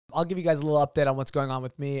I'll give you guys a little update on what's going on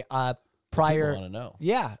with me. Prior, want to know.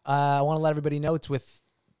 Yeah, I want to let everybody know it's with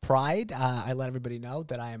pride. I let everybody know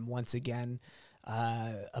that I am once again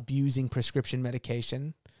abusing prescription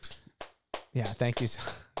medication. Yeah, thank you.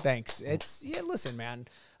 Thanks. Listen, man.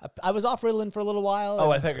 I was off Ritalin for a little while.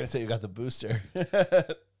 Oh, I thought you were going to say you got the booster.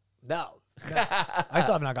 No. I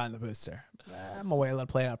still have not gotten the booster. I'm gonna wait, let it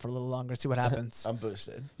play out for a little longer, see what hames. I'm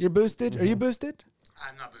boosted. You're boosted? Are you boosted?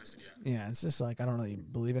 I'm not boosted yet. Yeah, it's just like I don't really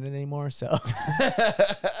believe in it anymore, so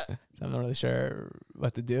I'm not really sure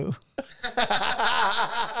what to do.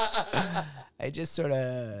 I just sort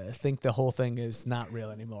of think the whole thing is not real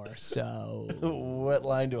anymore. So what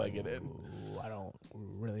line do I get in? I don't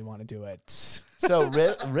really want to do it. So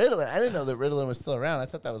Ritalin, I didn't know that Ritalin was still around. I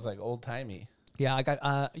thought that was like old timey. Yeah, I got.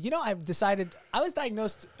 I've decided I was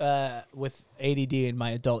diagnosed with ADD in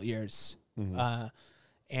my adult years.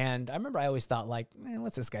 And I remember I always thought, like, man,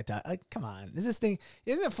 what's this guy talking? Like, come on, is this thing?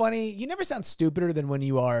 Isn't it funny? You never sound stupider than when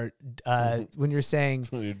you are when you're saying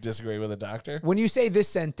when you disagree with a doctor. When you say this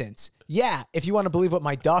sentence, yeah, if you want to believe what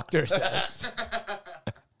my doctor says.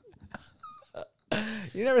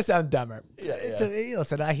 You never sound dumber. Yeah,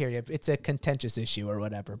 listen, I hear you. It's a contentious issue or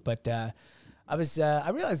whatever, but. I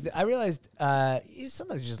realized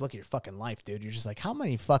sometimes you just look at your fucking life, dude. You're just like, how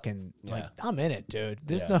many fucking, like, I'm in it, dude.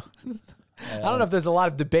 There's I don't know if there's a lot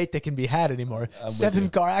of debate that can be had anymore. 7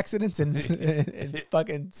 car accidents in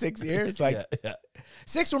fucking 6 years. Like,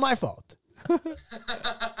 6 were my fault. 100%.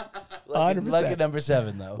 Lucky number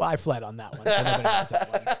 7, though. Well, I fled on that one. So nobody has that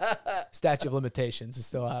one. Statute of limitations is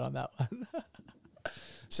still out on that one.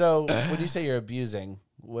 So when you say you're abusing,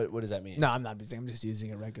 what does that mean? No, I'm not abusing. I'm just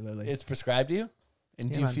using it regularly. It's prescribed to you? And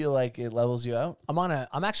do you feel like it levels you out?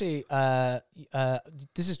 I'm actually,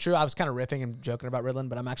 this is true. I was kind of riffing and joking about Ritalin,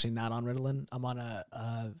 but I'm actually not on Ritalin. I'm on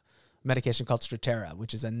a medication called Strattera,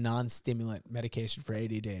 which is a non-stimulant medication for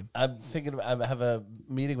ADD. I'm thinking I have a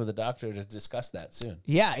meeting with a doctor to discuss that soon.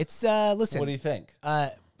 Yeah, it's, listen. What do you think?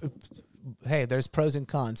 Hey, there's pros and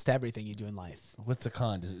cons to everything you do in life. What's the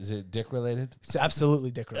con? Is it dick related? It's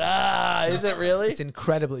absolutely dick related. Is it really? It's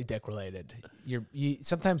incredibly dick related.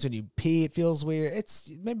 Sometimes when you pee, it feels weird.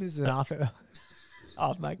 Maybe this is an off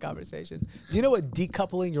mic conversation. Do you know what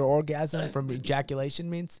decoupling your orgasm from ejaculation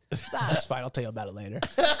means? That's fine. I'll tell you about it later.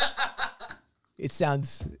 It's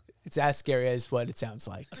as scary as what it sounds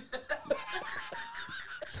like.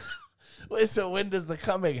 Wait, so when does the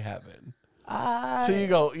coming happen?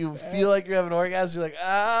 So you feel like you're having an orgasm, you're like,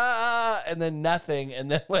 and then nothing,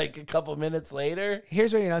 and then like a couple minutes later.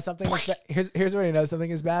 Here's where you know something is here's where you know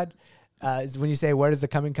something is bad. Is when you say, where does the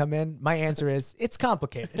coming come in? My answer is, it's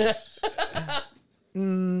complicated.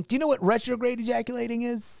 Do you know what retrograde ejaculating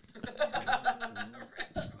is?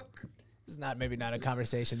 It's maybe not a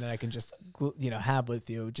conversation that I can just have with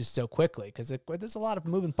you just so quickly, because there's a lot of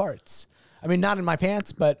moving parts. I mean, not in my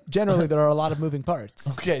pants, but generally there are a lot of moving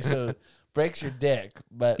parts. Okay, so breaks your dick,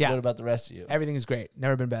 but what about the rest of you? Everything is great.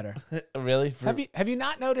 Never been better. Really? Have you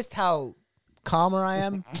not noticed how calmer I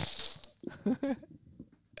am?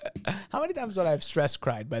 How many times would I have stress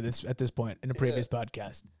cried at this point in a previous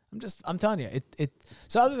podcast? I'm telling you,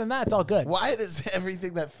 so other than that, it's all good. Why does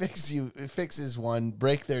everything that fixes one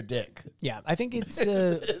break their dick? Yeah, I think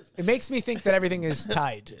it makes me think that everything is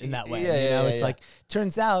tied in that way. It's like,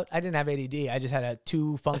 turns out I didn't have ADD. I just had a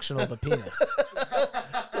too functional of a penis.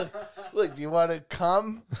 Look, do you want to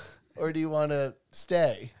come or do you want to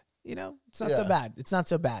stay? It's not so bad. It's not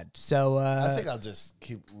so bad. So I think I'll just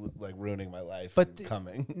keep like ruining my life. But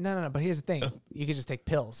coming. No. But here's the thing: you could just take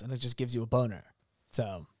pills, and it just gives you a boner.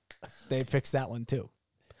 So they fixed that one too.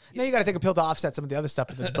 Now you got to take a pill to offset some of the other stuff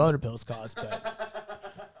that those boner pills cause,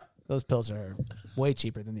 but those pills are way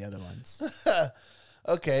cheaper than the other ones.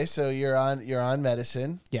 Okay, so you're on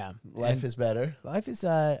medicine. Yeah, life is better. Life is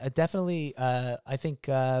definitely I think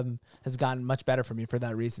has gotten much better for me for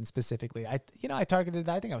that reason specifically. I targeted.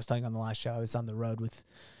 I think I was telling you on the last show. I was on the road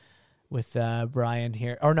with Brian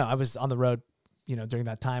here, or no, I was on the road. During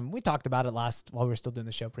that time, we talked about it while we were still doing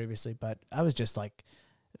the show previously. But I was just like,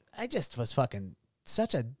 I just was fucking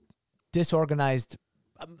such a disorganized.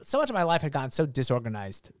 So much of my life had gotten so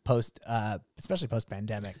disorganized especially post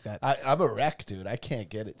pandemic that I'm a wreck, dude. I can't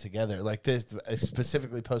get it together like this,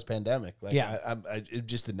 specifically post pandemic. Like, yeah, I'm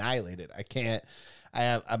just annihilated. I can't.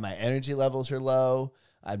 My energy levels are low.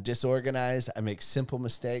 I'm disorganized. I make simple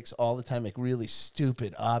mistakes all the time, make really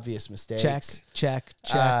stupid, obvious mistakes. Check.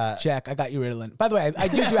 I got you Ritalin. By the way, I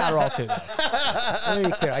do Adderall too. Let me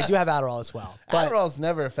be clear. I do have Adderall as well. Adderall's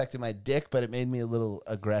never affected my dick, but it made me a little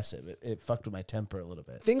aggressive. It fucked with my temper a little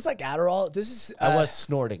bit. Things like Adderall, I was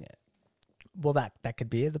snorting it. Well, that could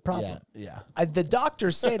be the problem. Yeah. The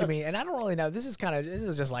doctors say to me, and I don't really know. This is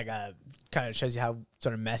just like kind of shows you how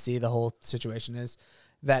sort of messy the whole situation is.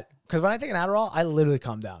 That because when I take an Adderall, I literally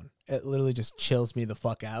calm down. It literally just chills me the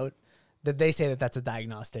fuck out. That they say that's a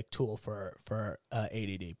diagnostic tool for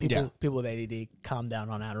ADD. People with ADD calm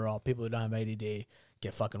down on Adderall. People who don't have ADD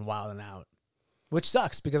get fucking wild and out. Which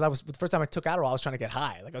sucks because the first time I took Adderall, I was trying to get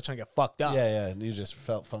high. Like I was trying to get fucked up. Yeah. And you just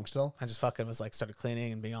felt functional? I just fucking was like, started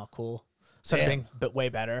cleaning and being all cool. Started being way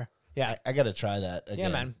better. Yeah. I got to try that again. Yeah,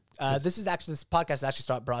 man. This podcast is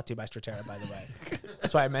actually brought to you by Strattera, by the way.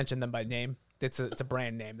 That's why I mentioned them by name. It's a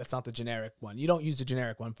brand name. That's not the generic one. You don't use the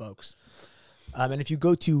generic one, folks. And if you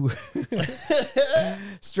go to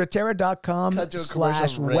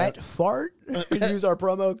Strattera.com/wetfart, you can use our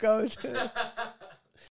promo code.